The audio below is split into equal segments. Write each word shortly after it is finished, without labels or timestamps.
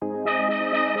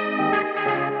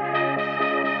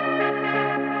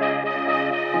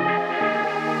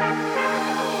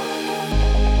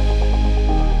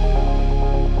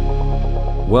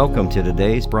Welcome to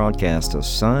today's broadcast of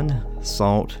Sun,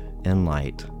 Salt, and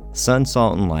Light. Sun,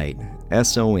 Salt, and Light,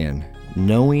 S-O-N,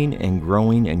 knowing and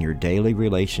growing in your daily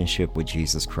relationship with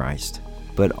Jesus Christ,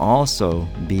 but also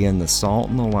being the salt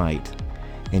and the light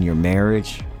in your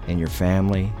marriage, in your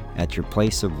family, at your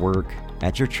place of work,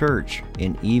 at your church,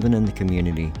 and even in the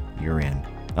community you're in.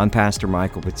 I'm Pastor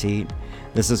Michael Petit.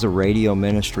 This is a radio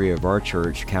ministry of our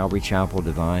church, Calvary Chapel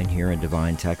Divine, here in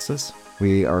Divine, Texas.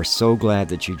 We are so glad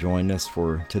that you joined us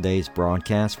for today's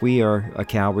broadcast. We are a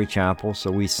Calvary Chapel,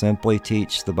 so we simply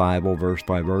teach the Bible verse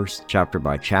by verse, chapter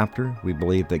by chapter. We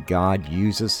believe that God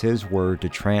uses His Word to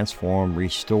transform,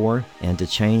 restore, and to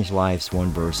change lives one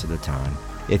verse at a time.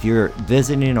 If you're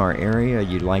visiting our area,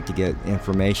 you'd like to get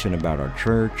information about our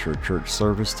church or church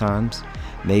service times,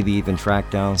 maybe even track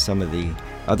down some of the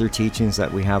other teachings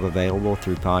that we have available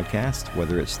through podcast,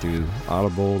 whether it's through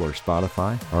Audible or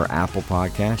Spotify or Apple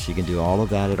Podcasts, you can do all of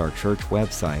that at our church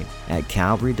website at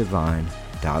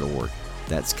calvarydivine.org.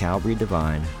 That's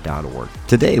calvarydivine.org.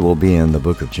 Today we'll be in the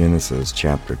book of Genesis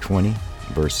chapter 20,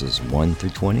 verses 1 through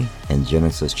 20, and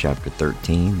Genesis chapter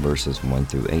 13, verses 1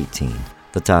 through 18.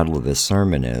 The title of this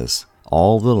sermon is,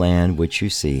 All the Land Which You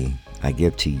See, I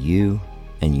Give to You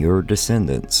and Your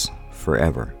Descendants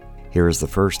Forever. Here is the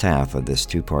first half of this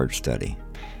two-part study.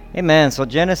 Amen. So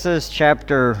Genesis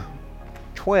chapter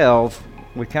 12,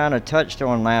 we kind of touched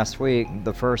on last week,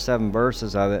 the first 7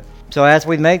 verses of it. So as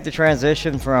we make the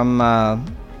transition from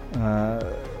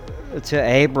to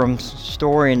Abram's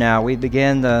story now, we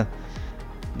begin the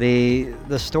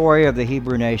story of the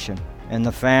Hebrew nation and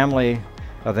the family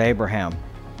of Abraham.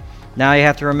 Now you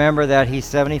have to remember that he's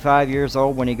 75 years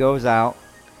old when he goes out.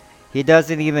 He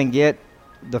doesn't even get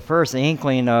the first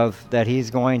inkling of that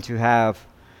he's going to have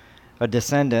a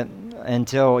descendant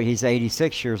until he's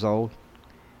 86 years old.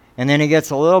 And then he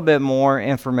gets a little bit more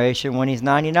information when he's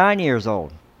 99 years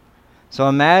old. So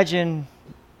imagine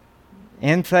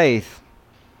in faith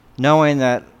knowing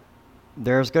that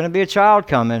there's going to be a child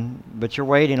coming, but you're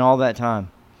waiting all that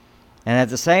time. And at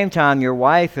the same time, your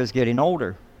wife is getting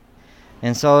older.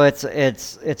 And so it's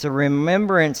a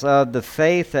remembrance of the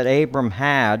faith that Abram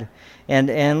had.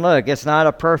 And look, it's not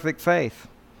a perfect faith.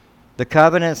 The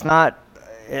covenant's not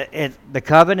the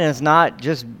covenant is not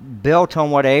just built on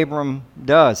what Abram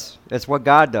does. It's what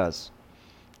God does.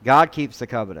 God keeps the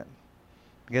covenant.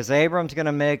 Because Abram's going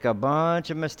to make a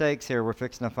bunch of mistakes here we're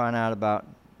fixing to find out about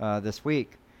this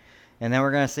week. And then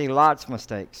we're going to see Lot's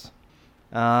mistakes.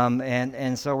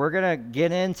 And so we're going to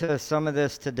get into some of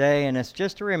this today, and it's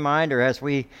just a reminder as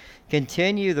we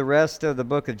continue the rest of the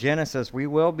book of Genesis, we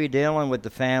will be dealing with the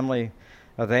family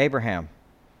of Abraham.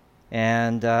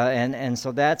 And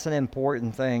so that's an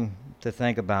important thing to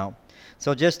think about.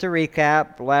 So just to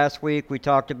recap, last week we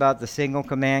talked about the single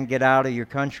command, get out of your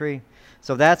country.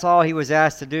 So that's all he was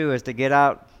asked to do, is to get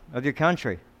out of your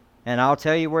country. And I'll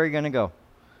tell you where you're going to go.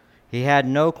 He had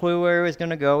no clue where he was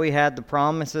going to go. He had the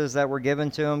promises that were given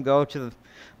to him. Go to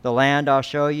the land I'll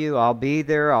show you. I'll be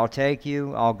there. I'll take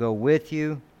you. I'll go with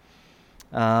you.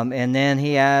 And then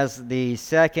he has the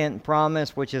second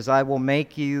promise, which is, I will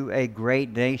make you a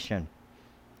great nation.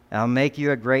 I'll make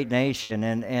you a great nation.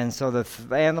 And so the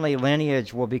family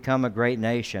lineage will become a great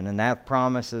nation. And that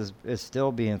promise is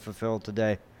still being fulfilled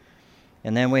today.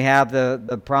 And then we have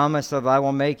the promise of, I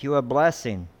will make you a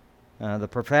blessing. The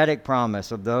prophetic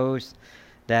promise of those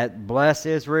that bless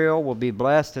Israel will be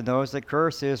blessed, and those that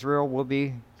curse Israel will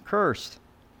be cursed.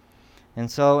 And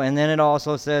then it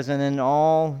also says, and then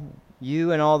all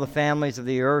you and all the families of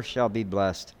the earth shall be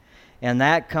blessed. And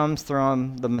that comes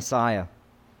from the Messiah.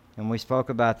 And we spoke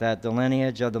about that, the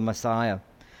lineage of the Messiah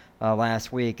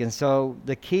last week. And so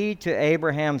the key to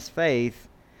Abraham's faith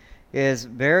is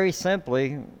very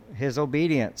simply his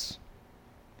obedience.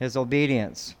 His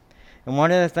obedience. And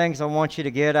one of the things I want you to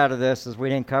get out of this, as we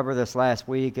didn't cover this last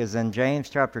week, is in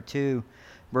James chapter 2,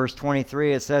 verse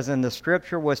 23, it says, and the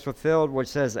scripture was fulfilled, which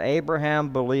says, Abraham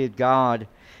believed God,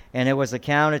 and it was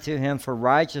accounted to him for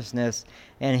righteousness,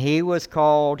 and he was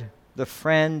called the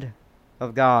friend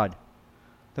of God.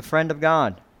 The friend of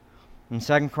God. In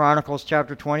 2 Chronicles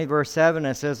chapter 20, verse 7,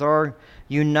 it says, are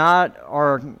you not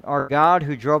our God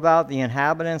who drove out the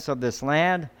inhabitants of this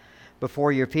land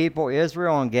before your people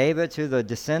Israel and gave it to the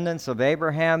descendants of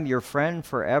Abraham, your friend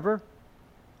forever?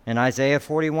 In Isaiah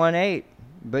 41:8,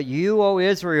 but you, O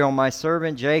Israel, my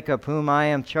servant Jacob, whom I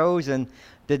am chosen,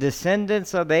 the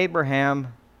descendants of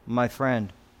Abraham, my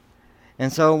friend.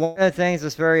 And so one of the things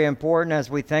that's very important as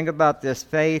we think about this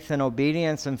faith and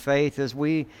obedience and faith is do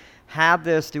we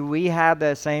have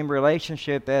that same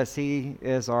relationship as he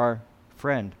is our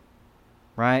friend?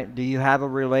 Right? Do you have a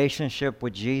relationship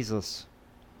with Jesus?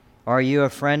 Are you a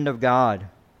friend of God?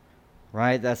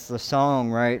 right? That's the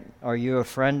song, right? Are you a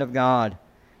friend of God?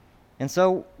 And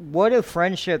so what do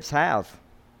friendships have?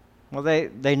 Well,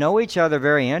 they know each other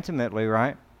very intimately,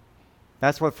 right?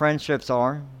 That's what friendships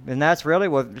are. And that's really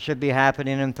what should be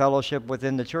happening in fellowship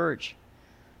within the church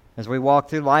as we walk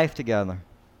through life together.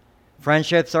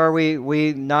 Friendships are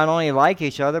we not only like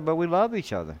each other, but we love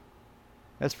each other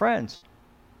as friends,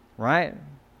 right?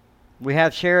 We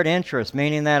have shared interests,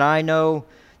 meaning that I know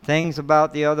things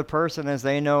about the other person as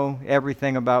they know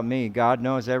everything about me. God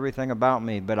knows everything about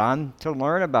me, but I'm to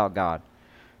learn about God,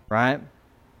 right?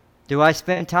 Do I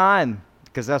spend time?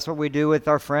 Because that's what we do with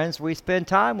our friends. We spend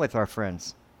time with our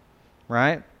friends,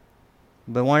 right?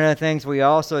 But one of the things we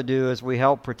also do is we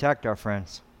help protect our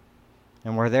friends,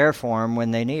 and we're there for them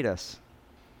when they need us.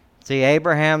 See,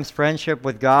 Abraham's friendship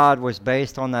with God was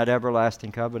based on that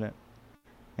everlasting covenant.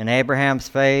 And Abraham's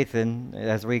faith, and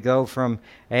as we go from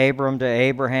Abram to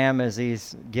Abraham, as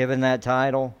he's given that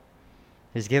title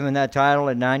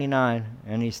at 99,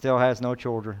 and he still has no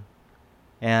children.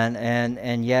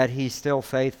 And yet he's still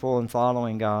faithful in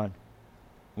following God.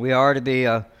 We are to be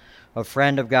a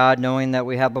friend of God, knowing that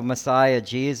we have a Messiah,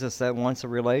 Jesus, that wants a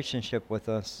relationship with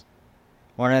us.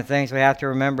 One of the things we have to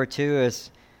remember, too, is,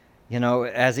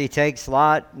 as he takes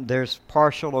Lot, there's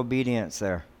partial obedience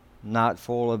there, not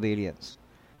full obedience.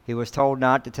 He was told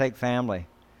not to take family,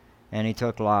 and he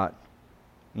took Lot.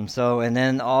 And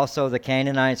then also the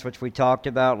Canaanites, which we talked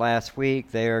about last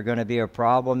week, they are going to be a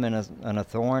problem and a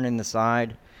thorn in the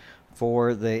side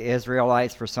for the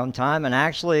Israelites for some time. And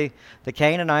actually, the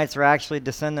Canaanites are actually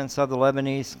descendants of the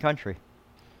Lebanese country.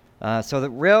 So the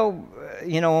real,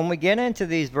 when we get into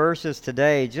these verses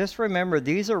today, just remember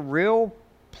these are real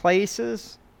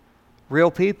places, real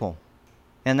people.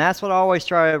 And that's what I always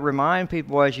try to remind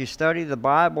people as you study the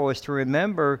Bible, is to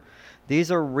remember these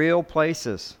are real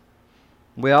places.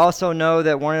 We also know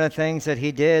that one of the things that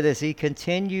he did is he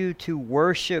continued to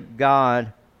worship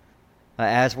God.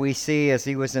 As we see, as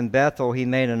he was in Bethel, he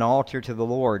made an altar to the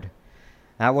Lord.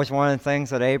 That was one of the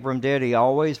things that Abram did. He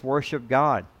always worshiped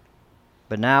God.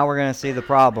 But now we're going to see the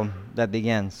problem that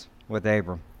begins with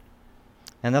Abram.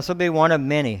 And this will be one of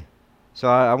many. So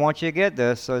I want you to get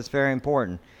this, so it's very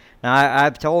important. Now,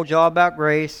 I've told y'all about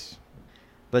grace,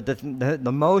 but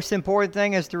the most important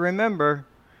thing is to remember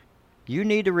you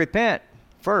need to repent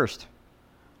first.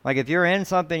 Like if you're in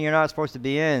something you're not supposed to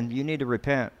be in, you need to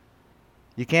repent.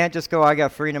 You can't just go, I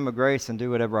got freedom of grace and do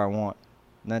whatever I want.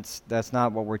 That's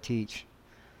not what we're teach,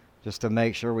 just to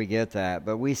make sure we get that.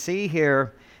 But we see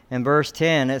here in verse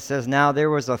 10, it says, Now there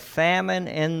was a famine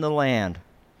in the land,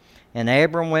 and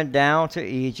Abram went down to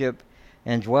Egypt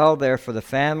and dwelled there, for the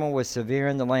famine was severe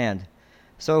in the land.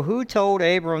 So who told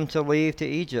Abram to leave to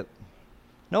Egypt?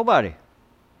 Nobody.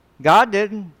 God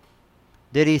didn't.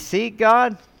 Did he seek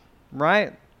God?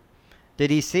 Right? Did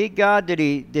he seek God? Did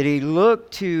he look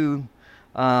to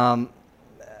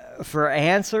for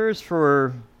answers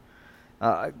for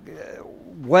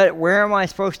where am I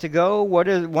supposed to go? What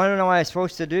am I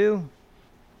supposed to do?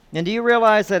 And do you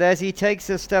realize that as he takes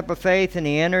this step of faith and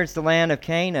he enters the land of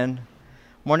Canaan,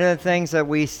 one of the things that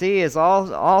we see is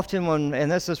often when,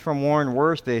 and this is from Warren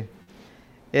Wiersbe,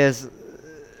 is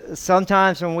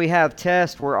sometimes when we have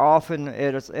tests,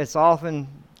 it's often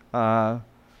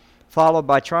followed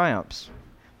by triumphs.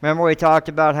 Remember we talked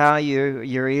about how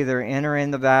you're either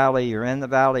entering the valley, you're in the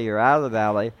valley, you're out of the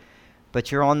valley,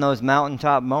 but you're on those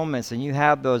mountaintop moments, and you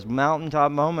have those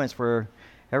mountaintop moments where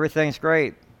everything's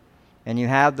great, and you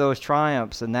have those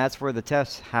triumphs, and that's where the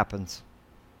test happens.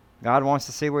 God wants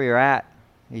to see where you're at.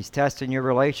 He's testing your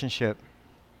relationship.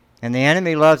 And the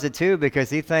enemy loves it too, because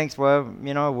he thinks, well,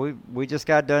 we just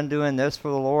got done doing this for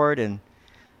the Lord, and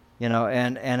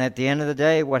at the end of the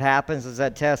day, what happens is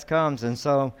that test comes. And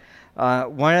so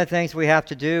one of the things we have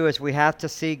to do is we have to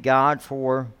seek God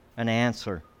for an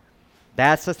answer.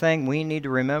 That's the thing we need to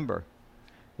remember.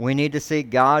 We need to seek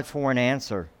God for an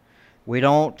answer. We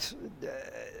don't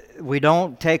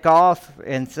take off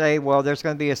and say, well, there's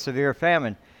going to be a severe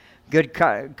famine.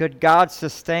 Could God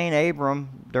sustain Abram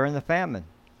during the famine?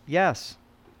 Yes.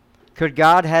 Could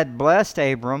God had blessed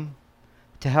Abram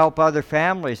to help other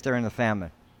families during the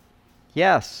famine?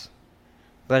 Yes.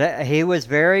 But he was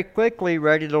very quickly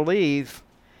ready to leave,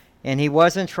 and he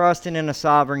wasn't trusting in a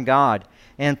sovereign God.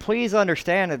 And please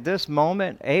understand, at this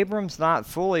moment, Abram's not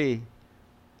fully,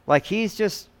 he's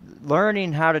just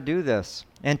learning how to do this.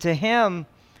 And to him,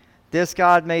 this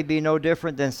God may be no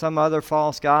different than some other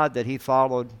false god that he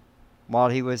followed while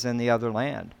he was in the other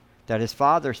land, that his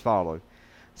fathers followed.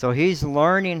 So he's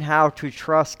learning how to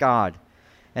trust God.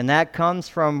 And that comes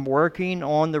from working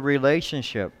on the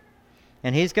relationship.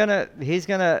 And he's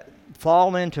gonna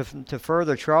fall into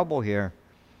further trouble here.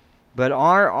 But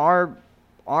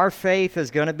our faith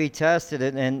is going to be tested,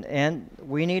 and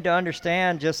we need to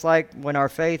understand, just like when our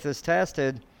faith is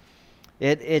tested,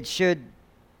 it should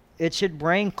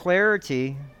bring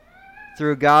clarity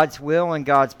through God's will and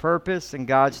God's purpose and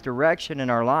God's direction in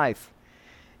our life.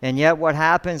 And yet what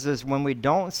happens is when we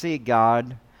don't seek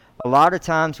God, a lot of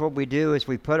times what we do is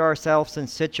we put ourselves in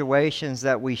situations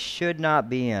that we should not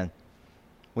be in.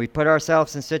 We put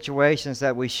ourselves in situations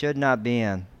that we should not be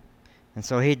in. And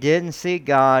so he didn't seek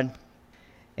God,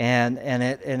 and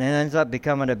it ends up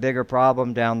becoming a bigger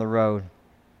problem down the road.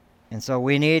 And so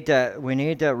we need to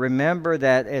remember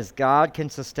that as God can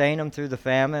sustain him through the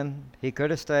famine, he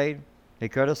could have stayed. He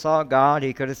could have sought God.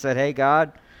 He could have said, "Hey,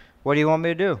 God, what do you want me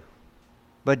to do?"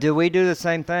 But do we do the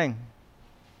same thing?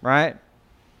 Right?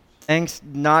 Things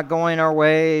not going our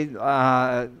way.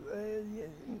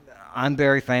 I'm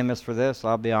very famous for this,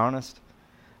 I'll be honest.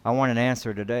 I want an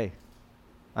answer today.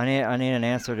 I need an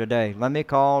answer today. Let me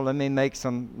call,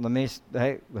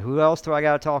 hey, who else do I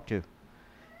got to talk to?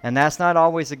 And that's not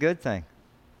always a good thing.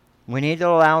 We need to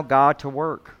allow God to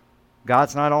work.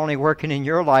 God's not only working in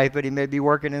your life, but he may be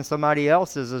working in somebody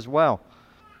else's as well.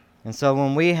 And so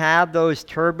when we have those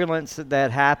turbulences that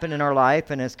happen in our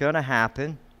life, and it's going to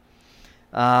happen,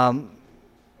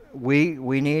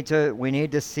 we need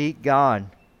to seek God.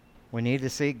 We need to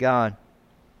seek God.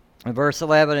 In verse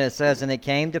 11 it says, "And it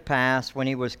came to pass when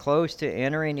he was close to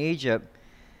entering Egypt,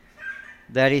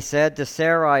 that he said to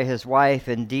Sarai his wife,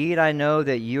 Indeed I know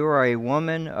that you are a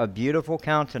woman of beautiful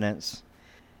countenance.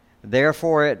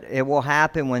 Therefore it will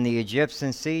happen when the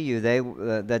Egyptians see you,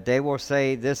 that they will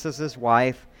say, This is his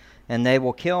wife, and they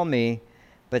will kill me,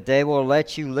 but they will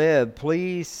let you live.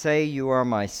 Please say you are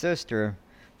my sister,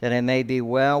 that it may be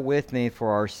well with me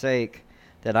for our sake,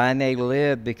 that I may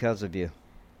live because of you."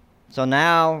 So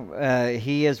now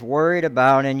he is worried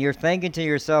about, and you're thinking to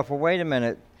yourself, well, wait a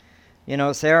minute. You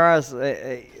know, Sarah's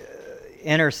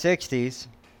in her 60s,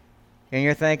 and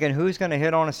you're thinking, who's going to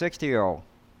hit on a 60-year-old?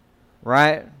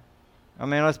 Right? I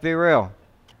mean, let's be real.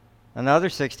 Another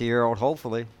 60-year-old,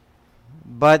 hopefully.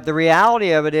 But the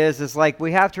reality of it is like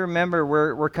we have to remember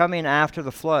we're coming after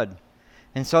the flood.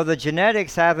 And so the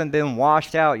genetics haven't been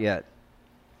washed out yet.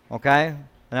 Okay?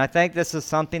 And I think this is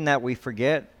something that we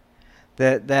forget,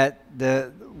 that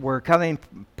we're coming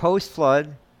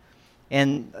post-flood,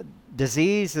 and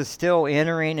disease is still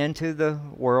entering into the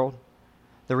world.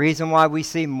 The reason why we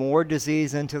see more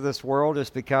disease into this world is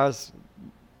because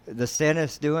the sin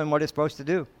is doing what it's supposed to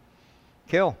do.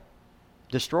 Kill.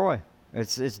 Destroy.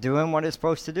 It's doing what it's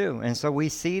supposed to do. And so we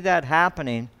see that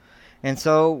happening. And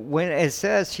so when it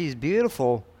says she's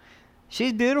beautiful,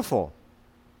 she's beautiful.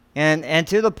 And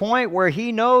to the point where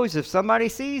he knows if somebody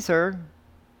sees her,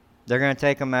 they're going to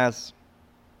take him as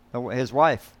his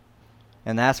wife.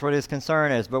 And that's what his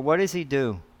concern is. But what does he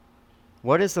do?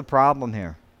 What is the problem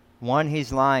here? One,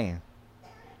 he's lying.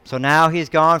 So now he's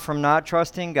gone from not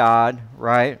trusting God,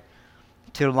 right,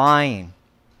 to lying.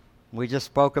 We just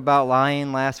spoke about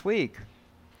lying last week,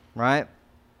 right?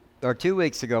 Or 2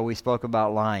 weeks ago we spoke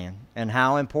about lying and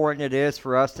how important it is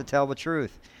for us to tell the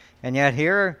truth. And yet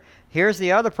here's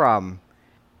the other problem.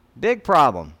 Big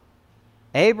problem.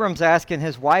 Abram's asking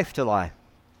his wife to lie.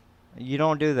 You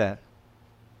don't do that.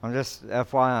 I'm just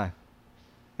FYI.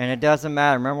 And it doesn't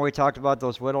matter. Remember we talked about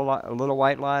those little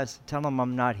white lies? Tell them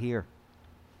I'm not here.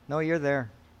 No, you're there.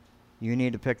 You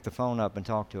need to pick the phone up and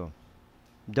talk to him.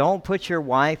 Don't put your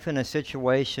wife in a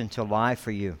situation to lie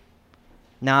for you.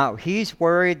 Now, he's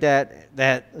worried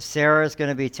that Sarah's going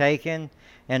to be taken,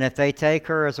 and if they take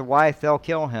her as a wife, they'll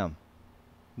kill him.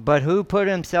 But who put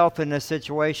himself in this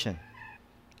situation?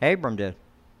 Abram did.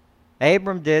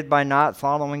 Abram did by not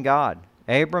following God.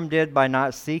 Abram did by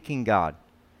not seeking God.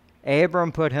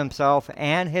 Abram put himself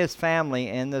and his family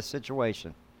in this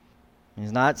situation.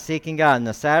 He's not seeking God. And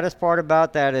the saddest part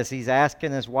about that is he's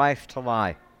asking his wife to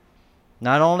lie.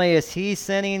 Not only is he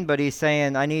sinning, but he's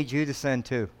saying, I need you to sin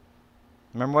too.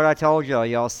 Remember what I told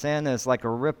y'all, sin is like a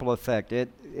ripple effect.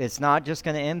 It's not just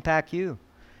going to impact you.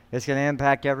 It's going to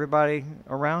impact everybody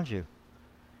around you.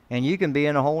 And you can be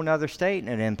in a whole other state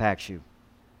and it impacts you.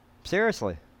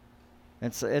 Seriously.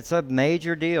 It's a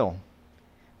major deal.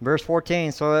 Verse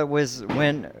 14, so it was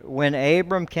when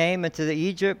Abram came into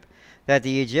Egypt that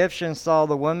the Egyptians saw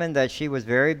the woman, that she was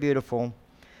very beautiful.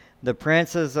 The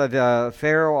princes of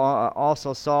Pharaoh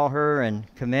also saw her and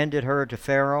commended her to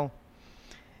Pharaoh.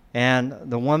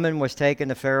 And the woman was taken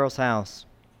to Pharaoh's house.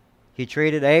 He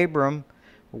treated Abram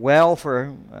well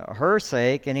for her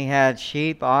sake, and he had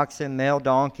sheep, oxen, male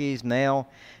donkeys, male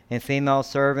and female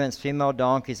servants, female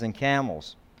donkeys, and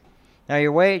camels. Now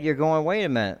you're going, wait a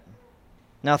minute.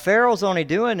 Now, Pharaoh's only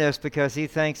doing this because he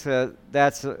thinks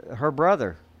that's her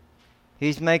brother.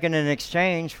 He's making an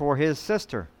exchange for his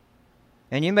sister.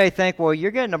 And you may think, well, you're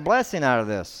getting a blessing out of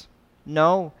this.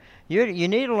 No, you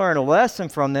need to learn a lesson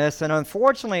from this. And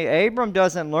unfortunately, Abram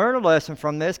doesn't learn a lesson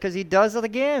from this because he does it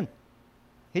again.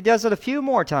 He does it a few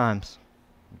more times.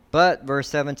 But, verse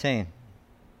 17.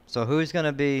 So who's going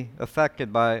to be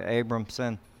affected by Abram's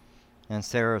sin and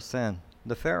Sarah's sin?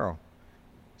 The Pharaoh.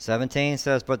 17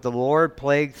 says, but the Lord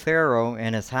plagued Pharaoh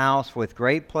and his house with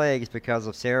great plagues because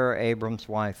of Sarah, Abram's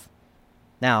wife.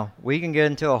 Now, we can get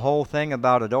into a whole thing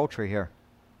about adultery here.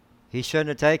 He shouldn't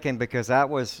have taken because that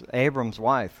was Abram's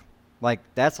wife. Like,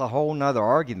 that's a whole nother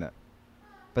argument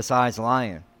besides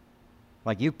lying.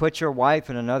 Like, you put your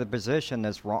wife in another position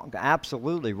that's wrong,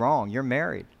 absolutely wrong. You're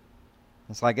married.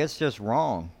 It's like, it's just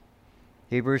wrong.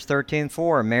 Hebrews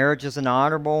 13:4, marriage is an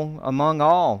honorable among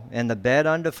all, and the bed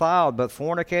undefiled, but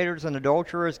fornicators and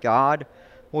adulterers God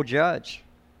will judge.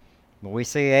 But we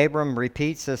see Abram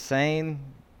repeats the same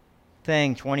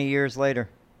thing 20 years later.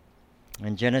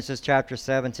 In Genesis chapter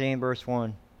 17, verse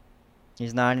 1,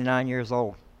 he's 99 years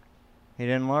old. He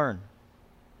didn't learn.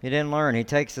 He didn't learn. He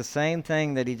takes the same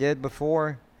thing that he did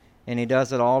before, and he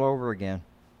does it all over again.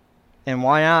 And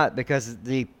why not? Because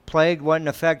the plague wasn't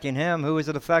affecting him. Who was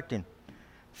it affecting?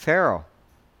 Pharaoh.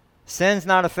 Sin's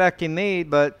not affecting me,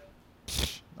 but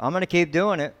I'm going to keep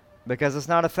doing it because it's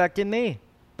not affecting me,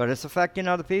 but it's affecting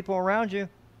other people around you.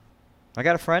 I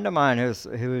got a friend of mine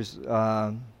who's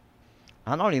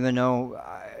I don't even know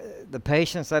the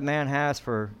patience that man has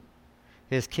for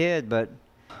his kid, but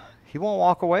he won't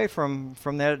walk away from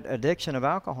that addiction of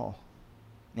alcohol.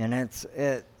 And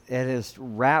it has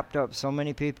wrapped up so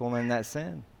many people in that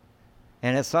sin.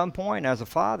 And at some point, as a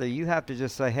father, you have to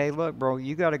just say, hey, look, bro,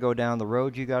 you got to go down the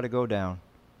road you got to go down.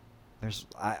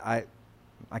 I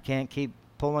can't keep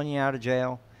pulling you out of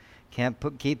jail. Can't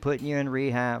keep putting you in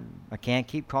rehab. I can't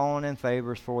keep calling in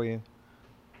favors for you.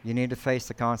 You need to face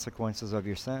the consequences of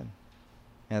your sin.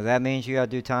 And if that means you got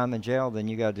to do time in jail, then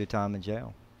you got to do time in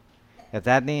jail. If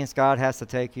that means God has to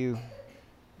take you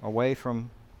away from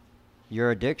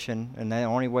your addiction, and the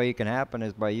only way it can happen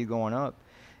is by you going up,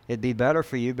 it'd be better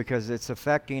for you because it's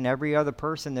affecting every other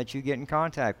person that you get in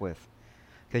contact with.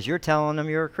 Because you're telling them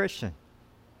you're a Christian.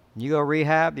 You go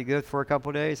rehab, you go for a couple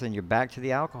of days, and you're back to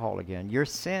the alcohol again. Your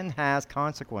sin has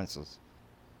consequences.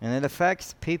 And it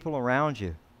affects people around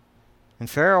you. And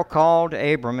Pharaoh called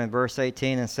Abram in verse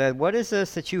 18 and said, what is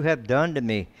this that you have done to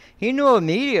me? He knew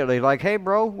immediately, like, hey,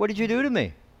 bro, what did you do to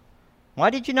me? Why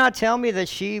did you not tell me that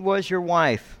she was your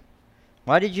wife?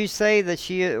 Why did you say that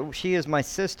she is my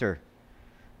sister?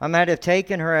 I might have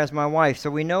taken her as my wife. So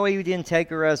we know he didn't take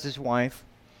her as his wife.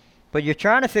 But you're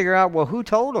trying to figure out, well, who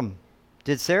told him?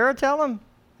 Did Sarah tell him?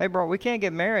 Hey, bro, we can't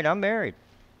get married. I'm married.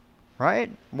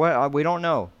 Right? Well, we don't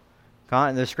know.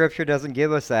 The scripture doesn't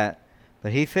give us that.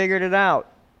 But he figured it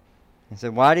out. He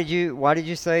said, why did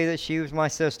you say that she was my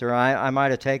sister? I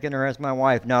might have taken her as my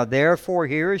wife. Now, therefore,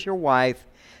 here is your wife.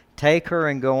 Take her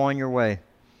and go on your way.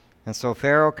 And so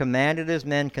Pharaoh commanded his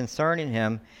men concerning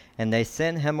him, and they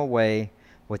sent him away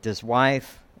with his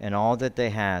wife and all that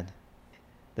they had.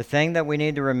 The thing that we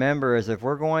need to remember is if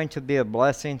we're going to be a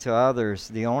blessing to others,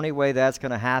 the only way that's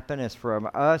going to happen is from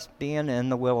us being in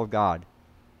the will of God.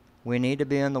 We need to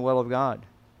be in the will of God.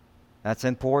 That's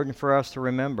important for us to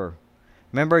remember.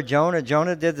 Remember Jonah?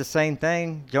 Jonah did the same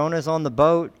thing. Jonah's on the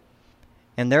boat,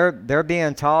 and they're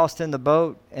being tossed in the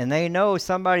boat, and they know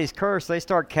somebody's cursed. They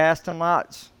start casting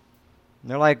lots.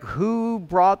 And they're like, who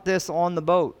brought this on the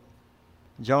boat?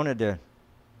 Jonah did.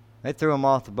 They threw him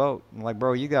off the boat. I'm like,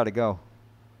 bro, you got to go.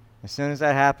 As soon as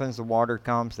that happens, the water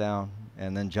calms down,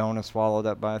 and then Jonah swallowed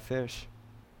up by a fish.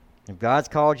 If God's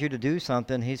called you to do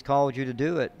something, he's called you to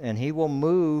do it, and he will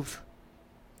move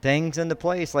things into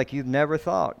place like you've never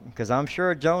thought. Because I'm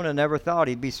sure Jonah never thought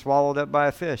he'd be swallowed up by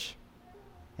a fish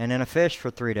and in a fish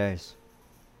for 3 days.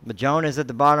 But Jonah's at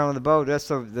the bottom of the boat. That's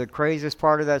the craziest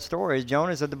part of that story is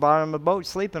Jonah's at the bottom of the boat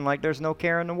sleeping like there's no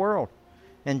care in the world.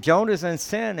 And Jonah's in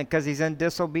sin because he's in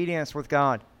disobedience with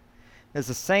God. It's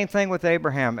the same thing with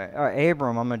Abram. I'm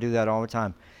going to do that all the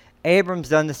time. Abram's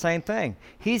done the same thing.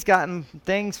 He's gotten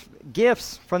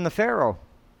gifts from the Pharaoh.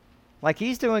 Like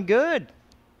he's doing good.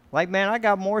 Like, man, I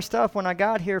got more stuff when I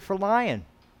got here for lying.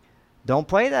 Don't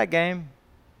play that game.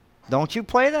 Don't you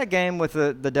play that game with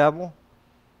the devil.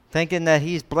 Thinking that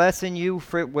he's blessing you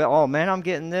for, well, oh, man, I'm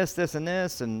getting this, this, and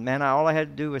this. And, man, all I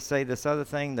had to do was say this other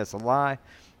thing that's a lie.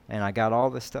 And I got all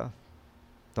this stuff.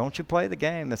 Don't you play the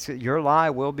game. Your lie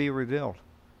will be revealed.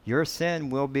 Your sin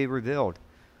will be revealed.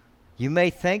 You may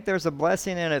think there's a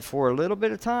blessing in it for a little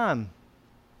bit of time,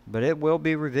 but it will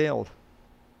be revealed.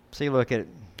 See, look at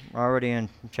already in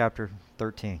chapter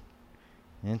 13.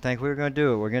 Didn't think we were going to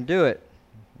do it. We're going to do it.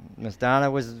 Miss Donna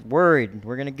was worried.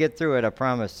 We're going to get through it, I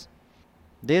promise.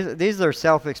 These are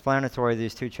self-explanatory,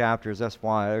 these two chapters. That's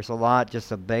why. There's a lot,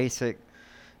 just a basic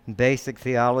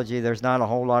theology. There's not a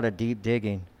whole lot of deep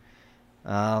digging.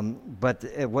 But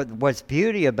what's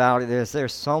beauty about it is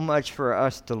there's so much for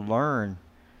us to learn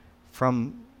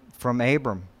from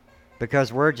Abram,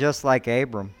 because we're just like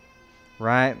Abram,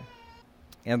 right?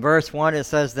 In verse 1 it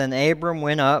says, "Then Abram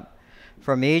went up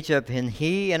from Egypt, and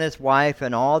he and his wife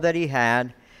and all that he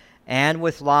had, and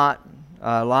with Lot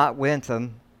with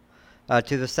him,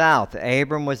 to the south.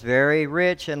 Abram was very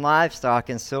rich in livestock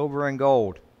and silver and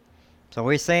gold." So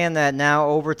we're saying that now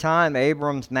over time,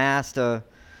 Abram's amassed a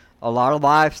lot of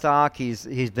livestock.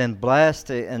 He's been blessed,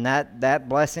 and that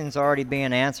blessing's already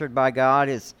being answered by God.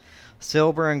 It's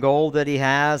silver and gold that he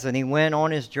has, and he went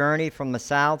on his journey from the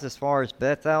south as far as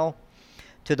Bethel,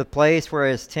 to the place where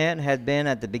his tent had been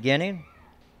at the beginning,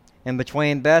 and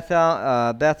between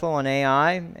Bethel and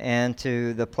Ai, and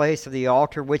to the place of the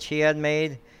altar which he had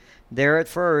made there at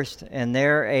first, and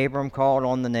there Abram called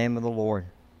on the name of the Lord.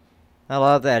 I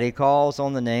love that. He calls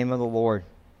on the name of the Lord.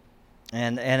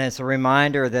 And it's a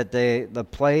reminder that the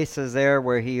place is there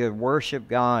where he would worship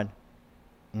God.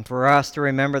 And for us to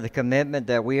remember the commitment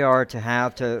that we are to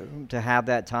have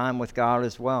that time with God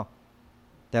as well.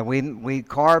 That we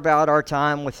carve out our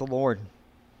time with the Lord.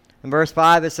 In verse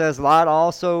 5 it says, "Lot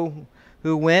also,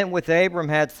 who went with Abram,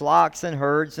 had flocks and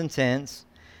herds and tents.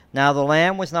 Now the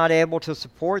land was not able to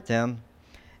support them,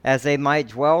 as they might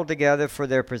dwell together, for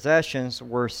their possessions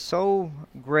were so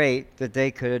great that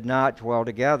they could not dwell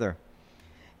together.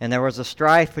 And there was a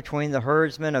strife between the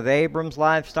herdsmen of Abram's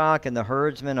livestock and the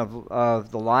herdsmen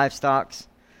of the livestock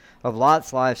of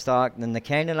Lot's livestock. And the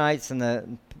Canaanites and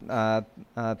the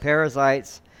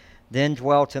Perizzites then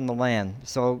dwelt in the land."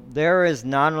 So there is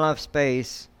not enough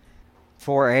space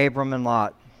for Abram and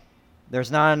Lot.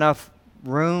 There's not enough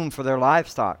room for their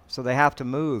livestock, so they have to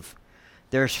move.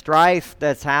 There's strife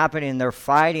that's happening. They're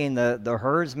fighting. The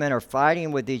herdsmen are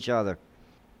fighting with each other.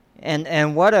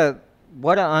 And what an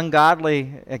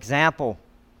ungodly example,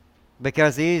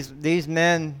 because these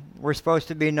men were supposed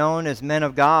to be known as men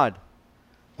of God,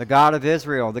 the God of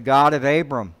Israel, the God of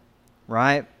Abram,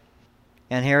 right?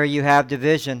 And here you have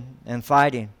division and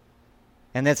fighting,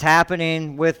 and it's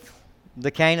happening with the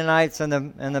Canaanites and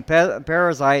the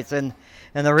Perizzites, and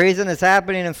the reason it's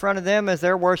happening in front of them is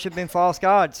they're worshiping false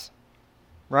gods,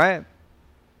 right?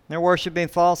 They're worshiping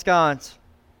false gods.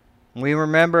 We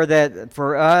remember that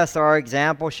for us, our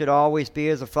example should always be,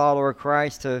 as a follower of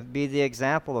Christ, to be the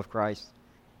example of Christ.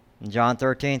 In John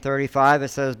 13:35 it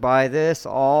says, "By this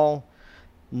all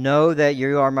know that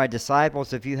you are my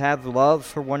disciples, if you have love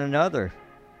for one another."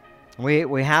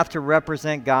 We have to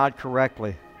represent God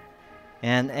correctly.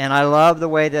 And I love the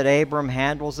way that Abram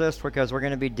handles this, because we're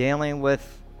going to be dealing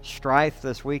with strife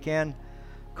this weekend,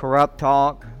 corrupt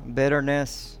talk,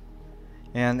 bitterness,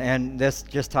 and this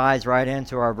just ties right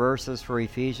into our verses for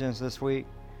Ephesians this week.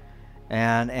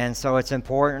 And so it's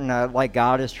important, like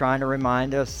God is trying to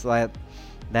remind us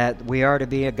that we are to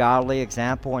be a godly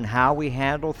example, and how we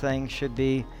handle things should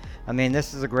be. I mean,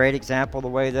 this is a great example of the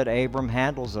way that Abram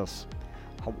handles us.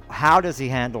 How does he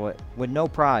handle it? With no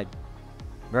pride.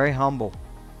 Very humble.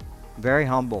 Very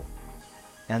humble.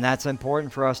 And that's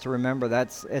important for us to remember.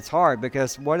 It's hard,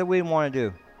 because what do we want to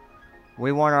do?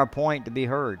 We want our point to be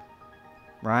heard,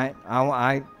 right?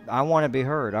 I want to be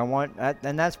heard.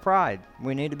 And that's pride.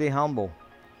 We need to be humble.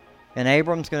 And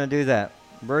Abram's going to do that.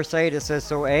 Verse 8 it says,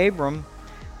 "So Abram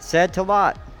said to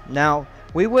Lot." Now,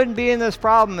 we wouldn't be in this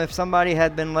problem if somebody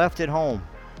had been left at home.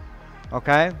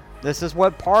 Okay? This is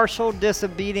what partial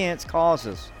disobedience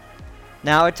causes.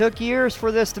 Now, it took years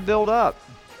for this to build up,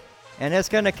 and it's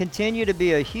going to continue to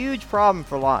be a huge problem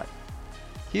for Lot.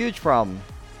 Huge problem.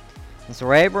 And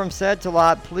so Abram said to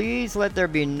Lot, "Please let there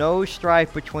be no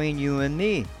strife between you and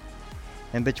me,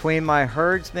 and between my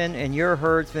herdsmen and your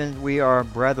herdsmen we are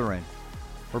brethren."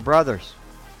 We're brothers.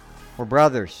 We're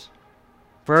brothers.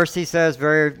 First, he says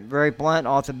very, very blunt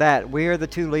off the bat, we are the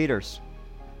two leaders,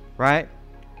 right?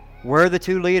 We're the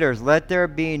two leaders. Let there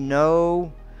be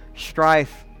no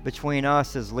strife between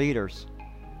us as leaders,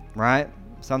 right?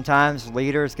 Sometimes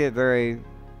leaders get very,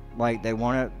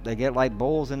 they get like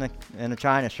bulls in a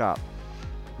china shop.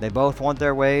 They both want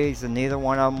their ways, and neither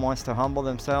one of them wants to humble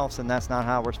themselves, and that's not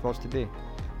how we're supposed to be.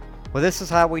 Well, this is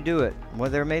how we do it.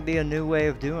 Well, there may be a new way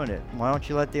of doing it. Why don't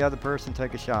you let the other person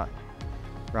take a shot,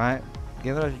 right?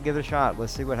 Give it a shot.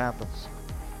 Let's see what happens.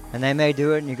 And they may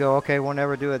do it, and you go, okay, we'll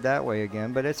never do it that way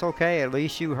again. But it's okay. At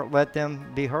least you let them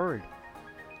be heard,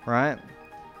 right?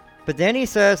 But then he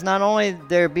says not only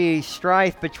there be no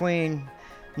strife between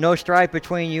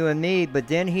you and me, but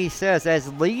then he says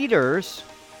as leaders,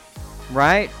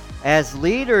 right? As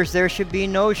leaders, there should be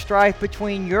no strife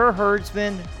between your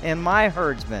herdsmen and my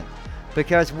herdsmen,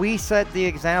 because we set the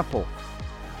example.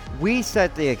 We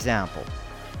set the example.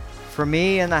 For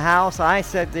me in the house, I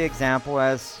set the example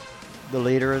as the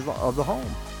leader of the home.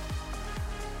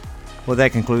 Well,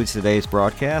 that concludes today's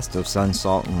broadcast of Sun,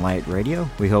 Salt, and Light Radio.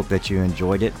 We hope that you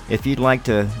enjoyed it. If you'd like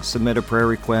to submit a prayer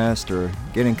request or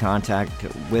get in contact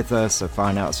with us or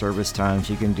find out service times,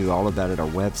 you can do all of that at our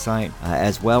website,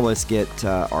 as well as get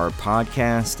our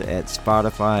podcast at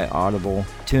Spotify, Audible,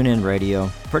 TuneIn Radio.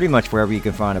 Pretty much wherever you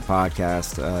can find a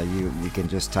podcast, you can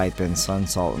just type in Sun,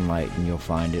 Salt, and Light and you'll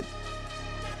find it.